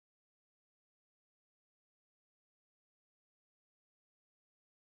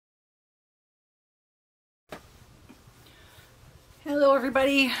Hello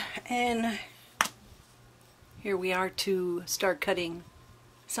everybody, and here we are to start cutting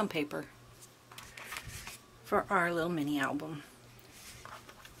some paper for our little mini album.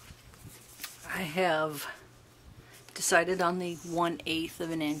 I have decided on the 1/8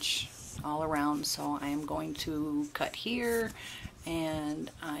 of an inch all around, so I am going to cut here and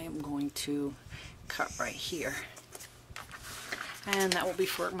I am going to cut right here, and that will be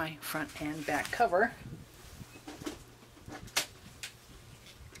for my front and back cover.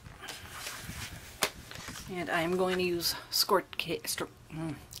 And I am going to use score tape,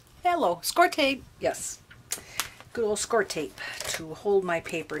 yes, good old score tape to hold my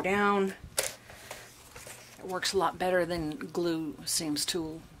paper down. It works a lot better than glue seems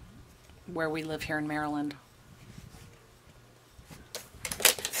to where we live here in Maryland.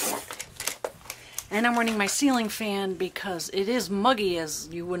 And I'm running my ceiling fan because it is muggy as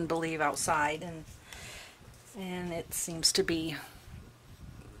you wouldn't believe outside, and it seems to be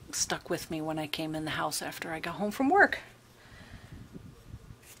stuck with me when I came in the house after I got home from work.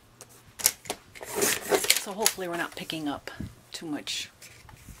 So hopefully we're not picking up too much.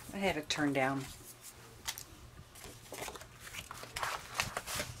 I have it turned down.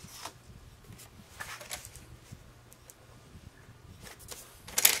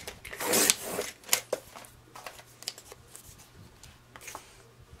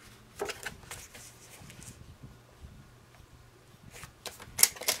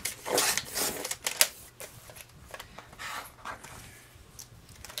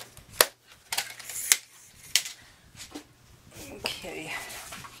 Okay,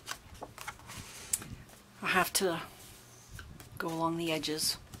 I have to go along the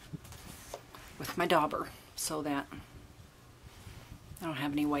edges with my dauber so that I don't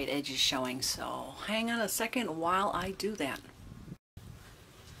have any white edges showing, so hang on a second while I do that.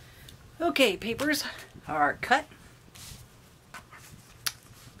 Okay, papers are cut.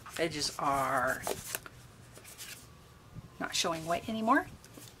 Edges are not showing white anymore.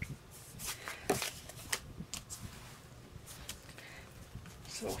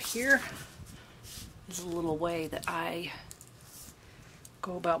 So here is a little way that I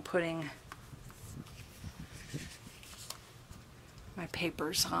go about putting my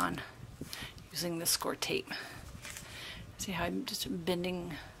papers on using the score tape. See how I'm just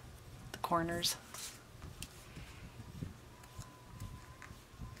bending the corners?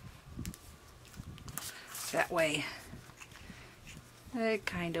 That way it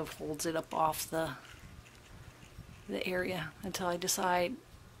kind of holds it up off the area until I decide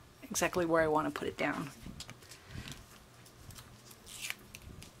exactly where I want to put it down.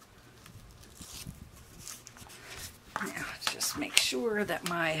 Now, just make sure that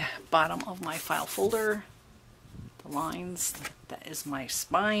my bottom of my file folder, the lines, that is my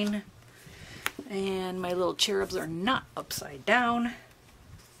spine, and my little cherubs are not upside down.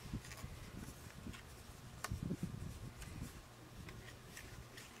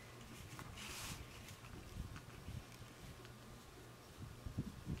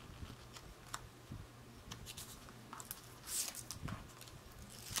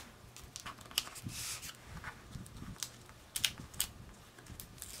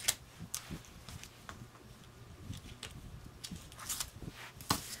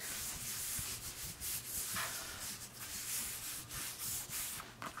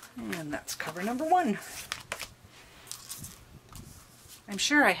 And that's cover number 1. I'm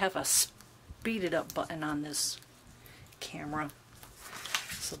sure I have a speeded up button on this camera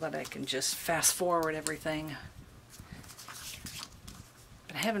so that I can just fast forward everything,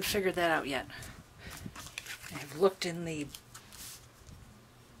 but I haven't figured that out yet. I have looked in the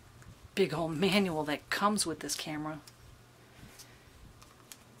big old manual that comes with this camera.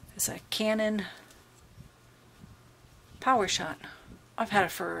 It's a Canon PowerShot. I've had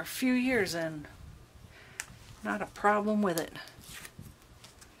it for a few years and not a problem with it.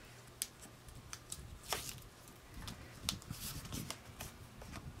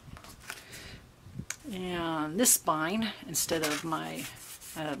 And this spine, instead of my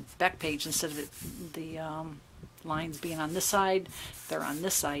back page, instead of the lines being on this side, they're on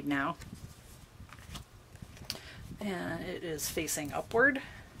this side now. And it is facing upward.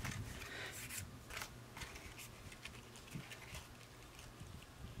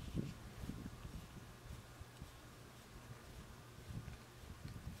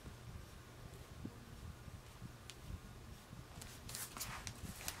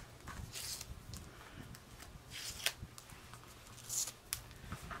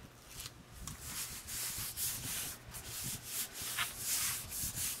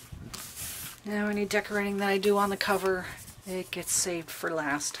 Now any decorating that I do on the cover, it gets saved for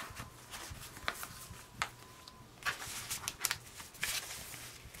last.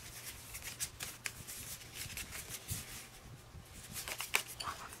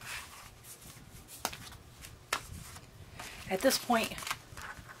 At this point,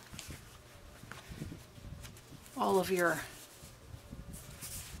 all of your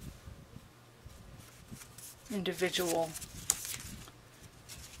individual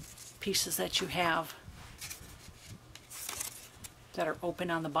pieces that you have that are open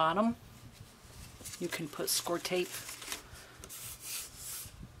on the bottom, you can put score tape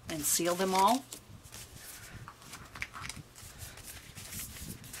and seal them all.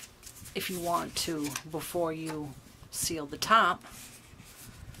 If you want to, before you seal the top,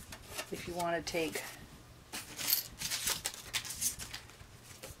 if you want to take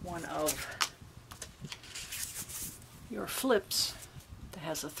one of your flips that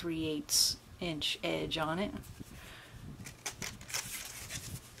has a 3/8 inch edge on it,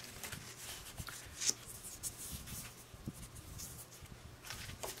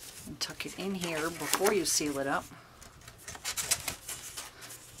 and tuck it in here before you seal it up,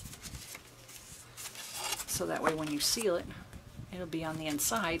 so that way when you seal it, it'll be on the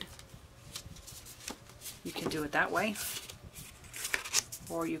inside. You can do it that way,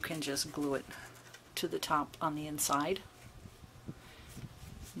 or you can just glue it to the top on the inside,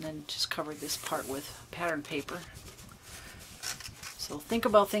 and then just cover this part with pattern paper. So think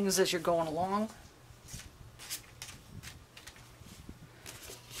about things as you're going along,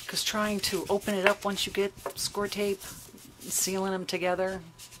 because trying to open it up once you get score tape, sealing them together,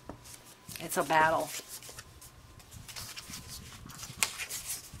 it's a battle.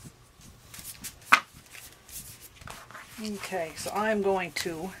 Okay, so I'm going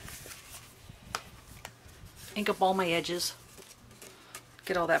to ink up all my edges,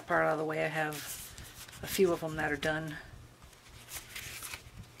 get all that part out of the way. I have a few of them that are done,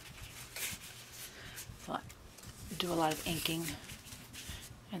 but do a lot of inking,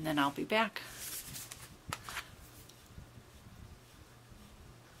 and then I'll be back.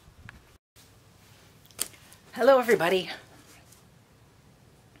 Hello everybody,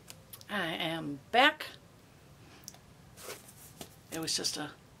 I am back. It was just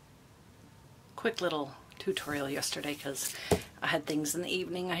a quick little tutorial yesterday because I had things in the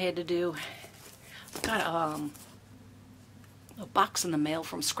evening I had to do. I got a box in the mail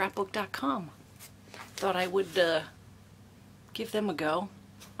from scrapbook.com. Thought I would give them a go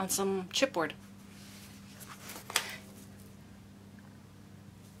on some chipboard.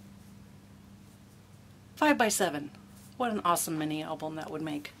 Five by 7. What an awesome mini album that would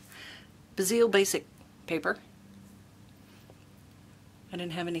make. Bazille basic paper. I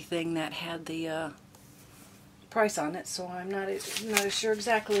didn't have anything that had the price on it, so I'm not sure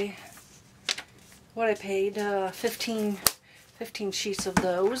exactly what I paid. 15 sheets of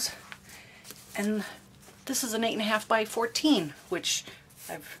those, and this is an 8.5 by 14, which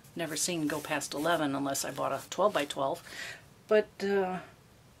I've never seen go past 11 unless I bought a 12 by 12. But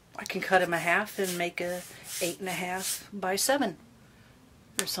I can cut them a half and make a 8.5 by 7.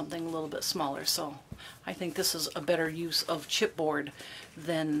 Or something a little bit smaller, so I think this is a better use of chipboard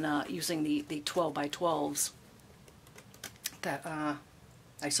than using the 12 by 12s that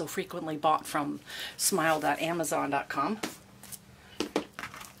I so frequently bought from smile.amazon.com.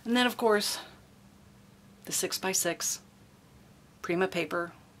 And then of course the 6 by 6 Prima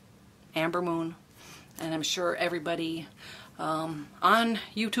paper, Amber Moon, and I'm sure everybody on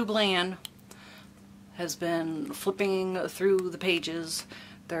YouTube land has been flipping through the pages.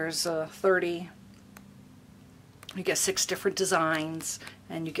 There's 30. You get 6 different designs,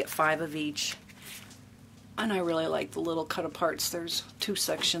 and you get 5 of each. And I really like the little cut aparts. There's 2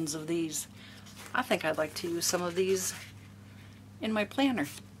 sections of these. I think I'd like to use some of these in my planner.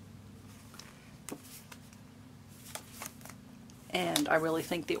 And I really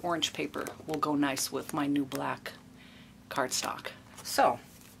think the orange paper will go nice with my new black cardstock. So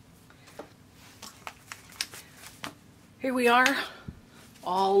here we are,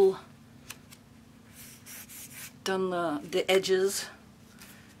 all done the edges.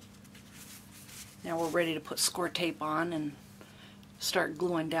 Now we're ready to put score tape on and start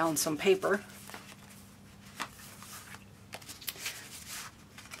gluing down some paper.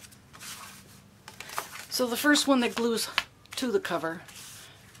 So the first one that glues to the cover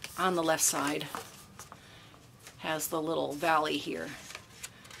on the left side has the little valley here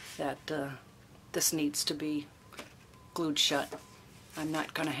that this needs to be glued shut. I'm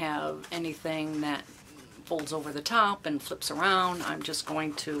not going to have anything that folds over the top and flips around. I'm just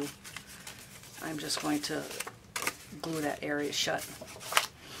going to glue that area shut.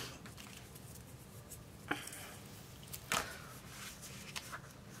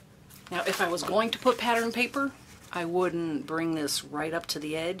 Now if I was going to put pattern paper, I wouldn't bring this right up to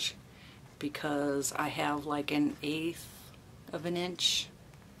the edge because I have like 1/8 of an inch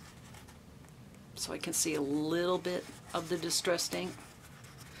so I can see a little bit of the distressed ink.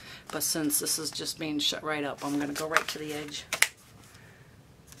 But since this is just being shut right up, I'm going to go right to the edge.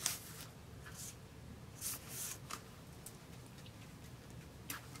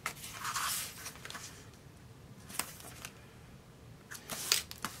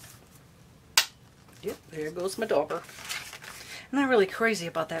 Yep, there goes my dauber. I'm not really crazy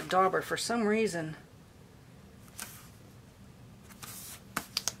about that dauber for some reason.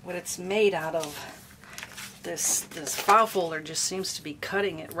 What it's made out of, this file folder just seems to be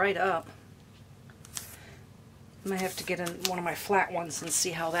cutting it right up. I might have to get in one of my flat ones and see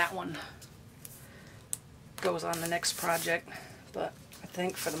how that one goes on the next project. But I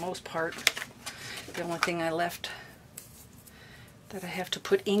think for the most part, the only thing I left that I have to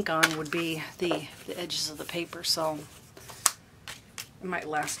put ink on would be the edges of the paper, so it might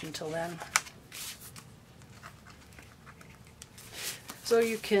last until then. So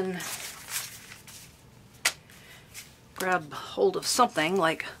you can grab hold of something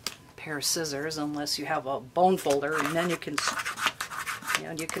like a pair of scissors, unless you have a bone folder, and then you can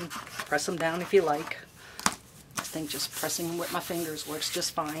press them down if you like. I think just pressing them with my fingers works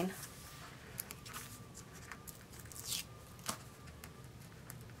just fine.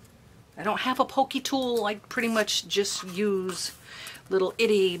 I don't have a pokey tool. I pretty much just use little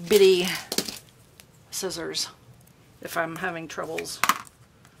itty bitty scissors if I'm having troubles.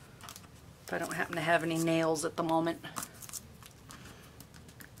 If I don't happen to have any nails at the moment.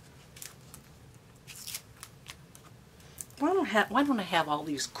 Why don't I have all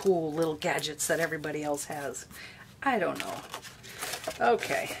these cool little gadgets that everybody else has? I don't know.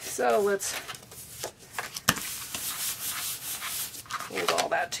 Okay, so let's hold all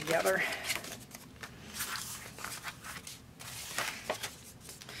that together.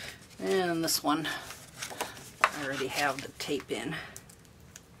 And this one, I already have the tape in.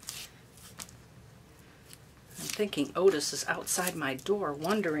 I'm thinking Otis is outside my door,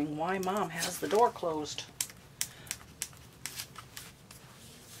 wondering why Mom has the door closed.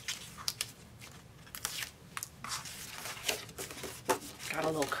 Got a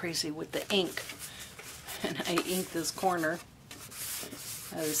little crazy with the ink, and I inked this corner,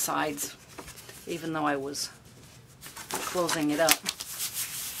 the sides, even though I was closing it up.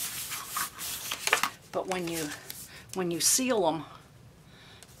 But when you seal them,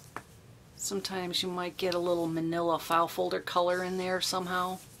 sometimes you might get a little manila file folder color in there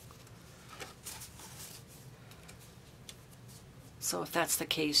somehow. So if that's the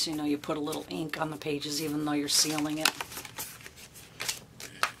case, you know, you put a little ink on the pages even though you're sealing it.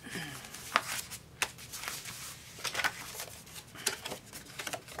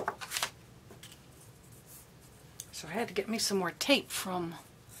 So I had to get me some more tape from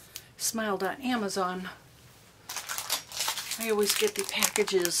Smile.Amazon. I always get the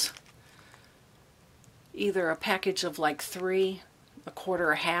packages, either a package of like 3, a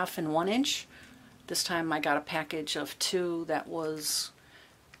quarter, a half, and 1 inch. This time I got a package of 2 that was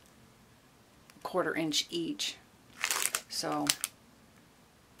a quarter inch each. So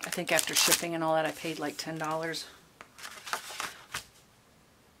I think after shipping and all that I paid like $10.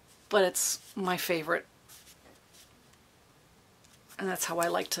 But it's my favorite. And that's how I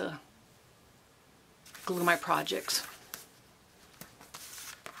like to glue my projects.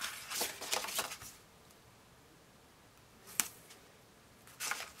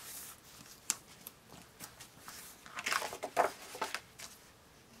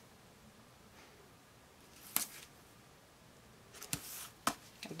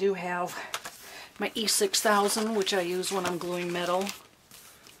 I do have my E6000, which I use when I'm gluing metal.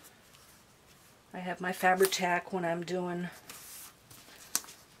 I have my Fabri-Tac when I'm doing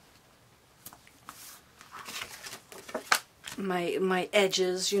my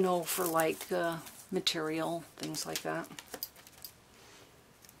edges, you know, for like material, things like that.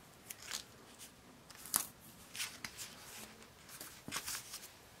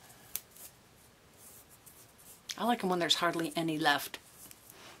 I like them when there's hardly any left.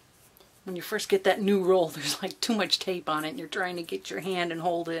 When you first get that new roll, there's like too much tape on it and you're trying to get your hand and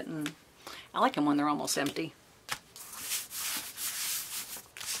hold it, and I like them when they're almost empty.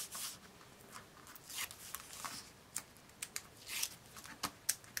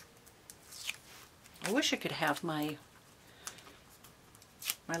 I wish I could have my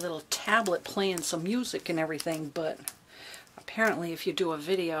little tablet playing some music and everything, but apparently if you do a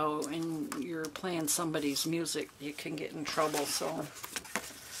video and you're playing somebody's music, you can get in trouble. So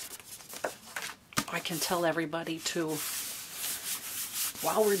I can tell everybody to,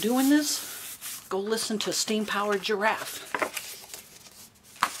 while we're doing this, go listen to Steam Powered Giraffe.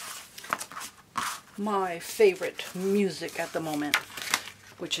 My favorite music at the moment,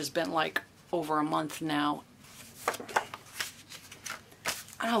 which has been like over a month now.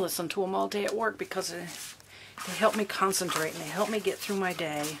 I listen to them all day at work because they help me concentrate and they help me get through my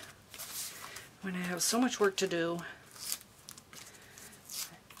day when I have so much work to do.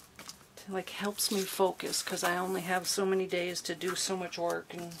 It like helps me focus because I only have so many days to do so much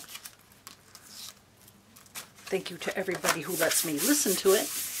work. And thank you to everybody who lets me listen to it.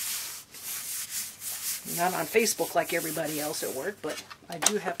 Not on Facebook like everybody else at work, but I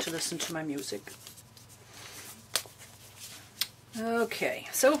do have to listen to my music. Okay,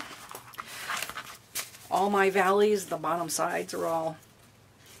 so all my valleys, the bottom sides are all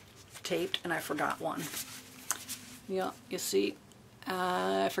taped, and I forgot one. Yeah, you see,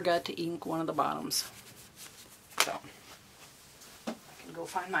 I forgot to ink one of the bottoms. So, I can go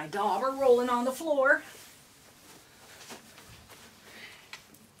find my dauber rolling on the floor.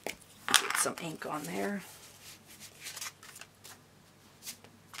 Get some ink on there.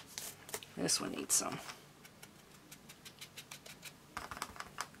 This one needs some.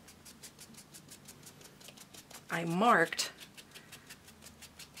 I marked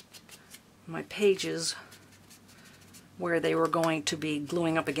my pages where they were going to be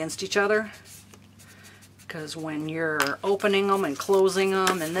gluing up against each other, because when you're opening them and closing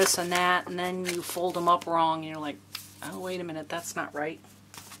them and this and that, and then you fold them up wrong and you're like, oh wait a minute, that's not right.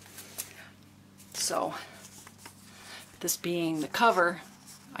 So this being the cover,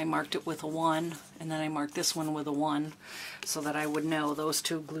 I marked it with a 1, and then I marked this one with a 1 so that I would know those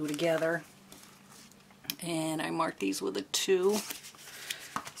two glue together. And I marked these with a 2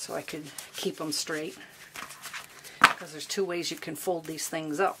 so I could keep them straight, because there's 2 ways you can fold these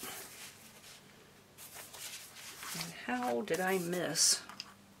things up. And how did I miss?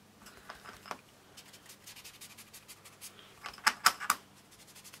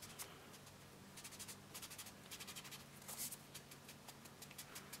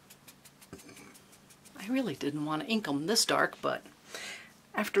 I really didn't want to ink them this dark, but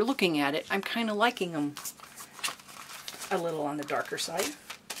after looking at it, I'm kind of liking them a little on the darker side.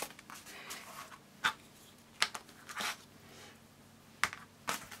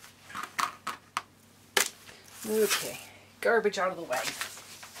 Okay, garbage out of the way.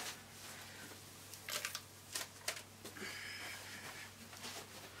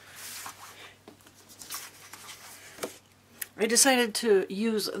 I decided to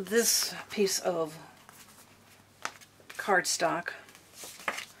use this piece of cardstock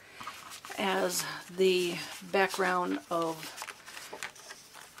as the background of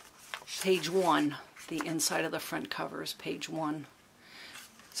page 1. The inside of the front cover is page 1.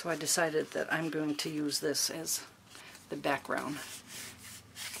 So I decided that I'm going to use this as the background,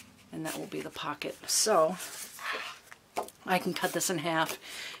 and that will be the pocket. So I can cut this in half,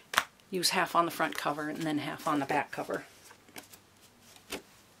 use half on the front cover and then half on the back cover.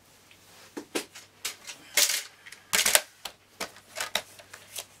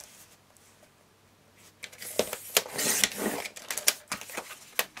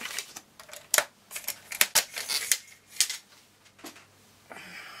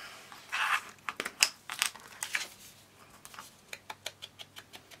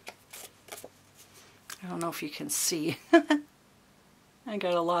 I don't know if you can see. I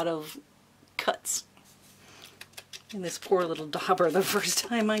got a lot of cuts in this poor little dauber the first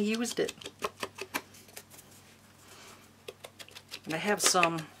time I used it. And I have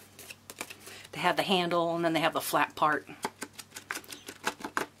some, they have the handle and then they have the flat part.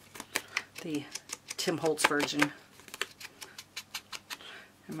 The Tim Holtz version.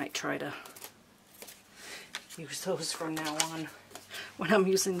 I might try to use those from now on. When I'm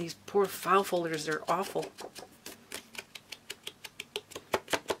using these poor file folders, they're awful.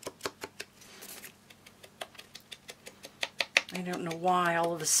 I don't know why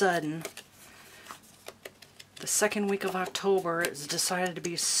all of a sudden, the second week of October, it's decided to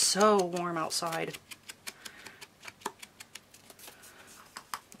be so warm outside.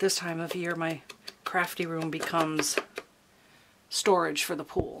 This time of year, my crafty room becomes storage for the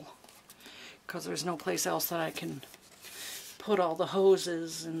pool, because there's no place else that I can put all the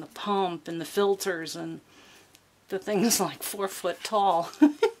hoses and the pump and the filters, and the thing's like 4 foot tall.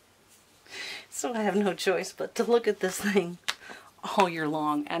 So I have no choice but to look at this thing all year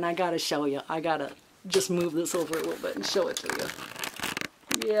long. And I gotta show you. I gotta just move this over a little bit and show it to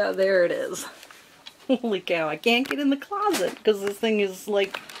you. Yeah, there it is. Holy cow, I can't get in the closet because this thing is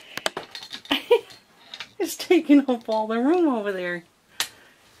like it's taking up all the room over there.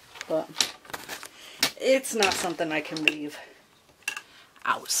 But it's not something I can leave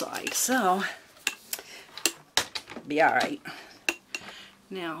outside, so be alright.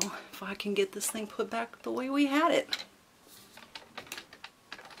 Now, if I can get this thing put back the way we had it.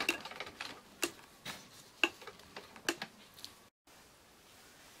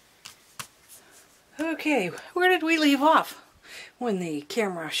 Okay, where did we leave off when the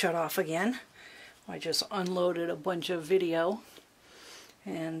camera shut off again? I just unloaded a bunch of video,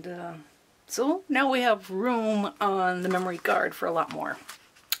 and so now we have room on the memory card for a lot more.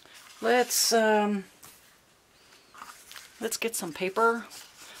 Let's get some paper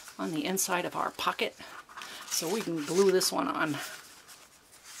on the inside of our pocket so we can glue this one on.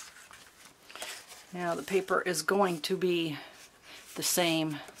 Now the paper is going to be the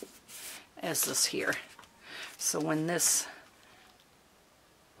same as this here. So when this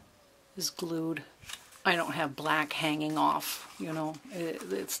is glued, I don't have black hanging off, you know.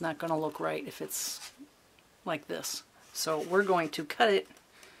 It's not going to look right if it's like this. So we're going to cut it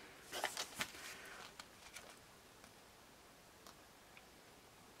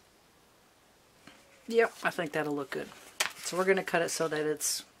Yep, I think that'll look good. So we're going to cut it so that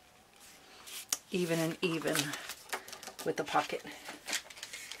it's even and even with the pocket.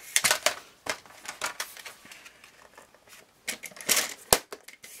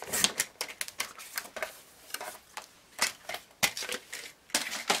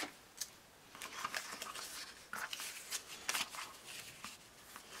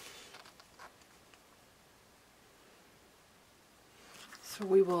 So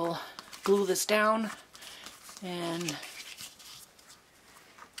we will glue this down, and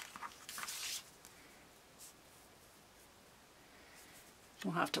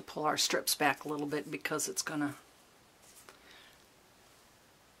we'll have to pull our strips back a little bit because it's gonna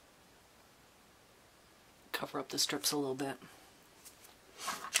cover up the strips a little bit.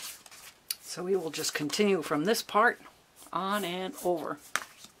 So we will just continue from this part on and over.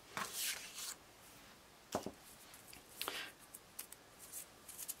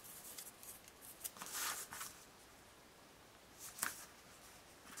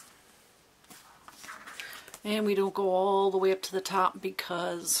 And we don't go all the way up to the top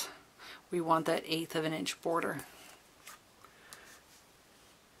because we want that 1/8 of an inch border.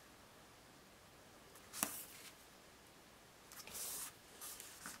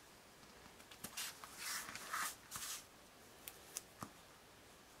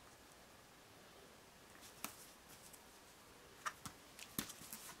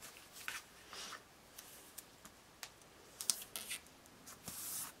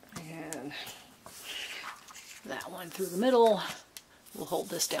 And that one through the middle. We'll hold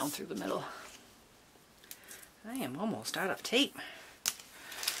this down through the middle. I am almost out of tape.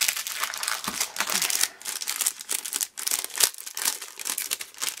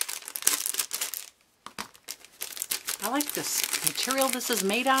 I like this material this is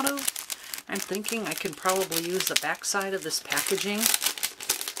made out of. I'm thinking I can probably use the back side of this packaging.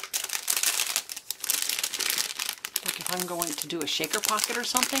 Like if I'm going to do a shaker pocket or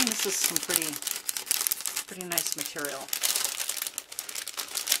something, this is some pretty nice material.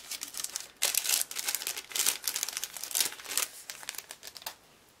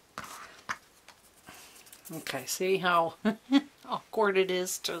 Okay, see how awkward it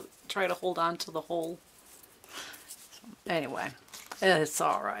is to try to hold on to the hole? Anyway, it's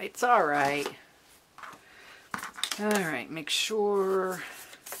alright, it's alright. Alright, make sure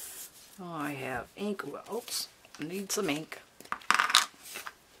I have ink. Oops, I need some ink.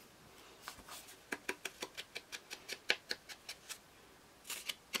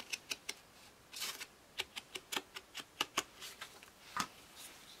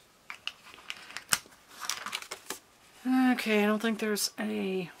 Okay, I don't think there's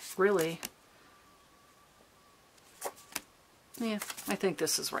a really... Yeah, I think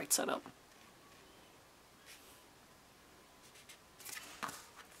this is right setup.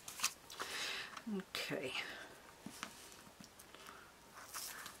 Okay.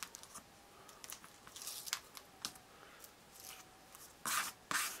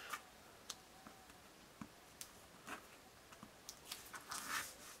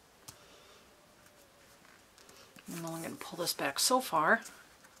 And I'm going to pull this back so far,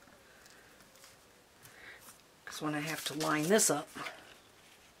 because when I have to line this up,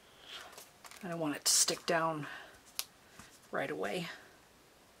 I don't want it to stick down right away.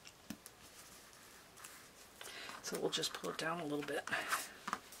 So we'll just pull it down a little bit.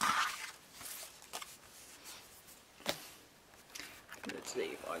 That's the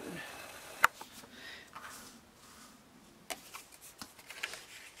one.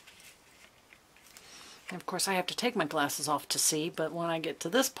 And of course I have to take my glasses off to see, but when I get to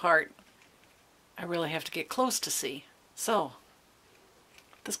this part, I really have to get close to see. So,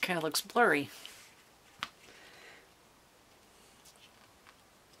 this kind of looks blurry.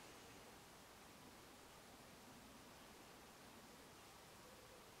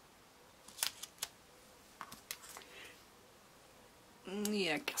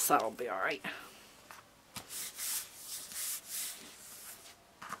 Yeah, I guess that'll be alright.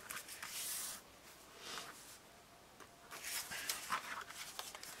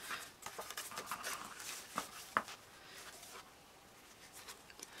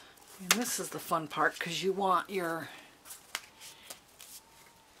 This is the fun part because you want your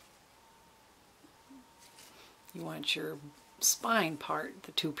spine part,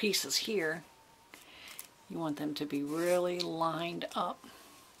 the two pieces here, you want them to be really lined up.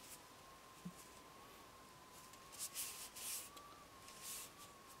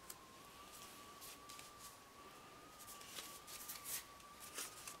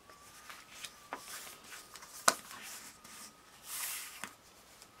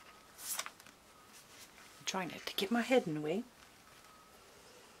 I'm trying not to get my head in the way.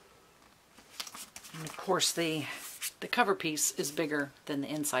 And of course the cover piece is bigger than the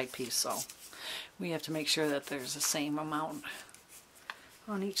inside piece, so we have to make sure that there's the same amount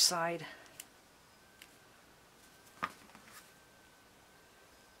on each side.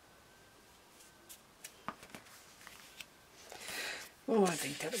 Oh, I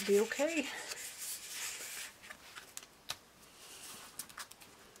think that'll be okay.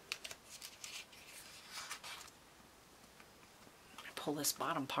 Pull this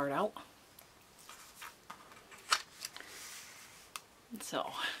bottom part out. So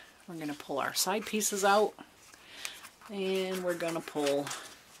we're going to pull our side pieces out, and we're going to pull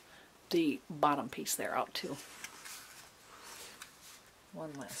the bottom piece there out too.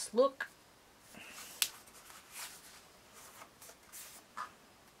 One last look.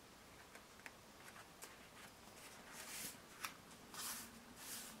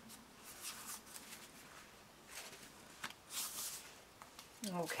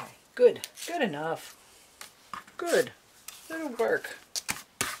 Okay, good. Good enough. Good. It'll work.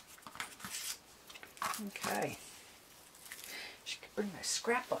 Okay. She could bring my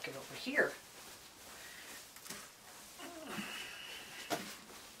scrap bucket over here.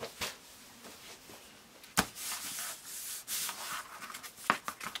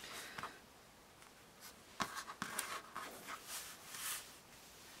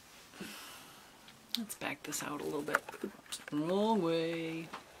 Let's back this out a little bit. Oops, wrong way.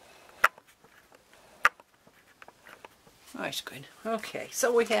 Oh, that's good. Okay,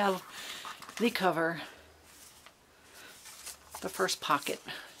 so we have the cover, the first pocket.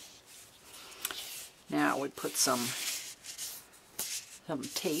 Now we put some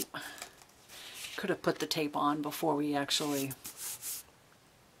tape. Could have put the tape on before we actually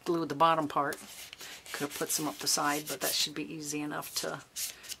glued the bottom part. Could have put some up the side, but that should be easy enough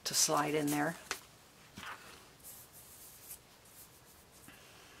to slide in there.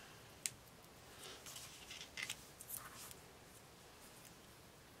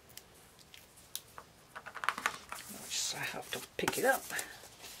 I have to pick it up.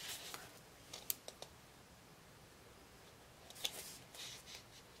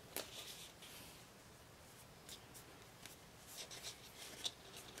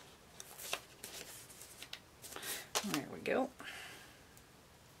 There we go.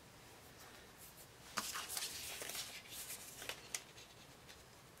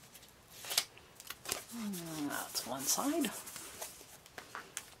 That's one side.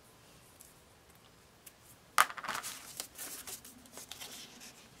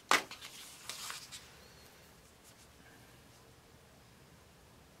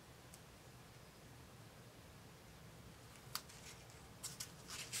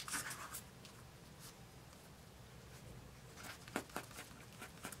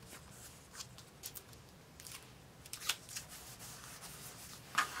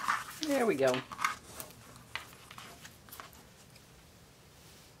 There we go.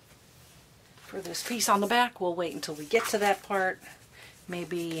 For this piece on the back, we'll wait until we get to that part.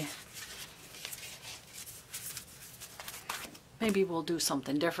 Maybe we'll do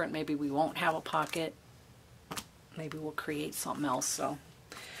something different. Maybe we won't have a pocket. Maybe we'll create something else. So,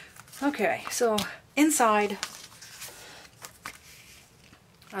 okay, so inside,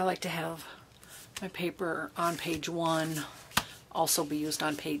 I like to have my paper on page 1, also be used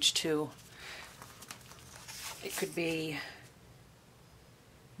on page 2. It could be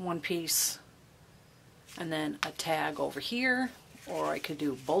one piece and then a tag over here, or I could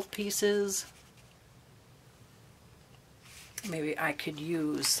do both pieces. Maybe I could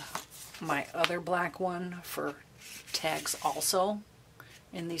use my other black one for tags also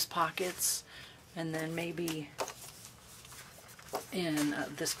in these pockets, and then maybe in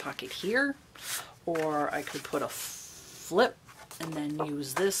this pocket here, or I could put a flip and then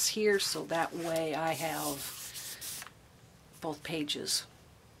use this here, so that way I have both pages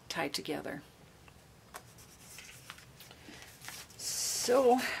tied together.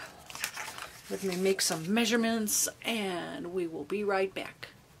 So let me make some measurements and we will be right back.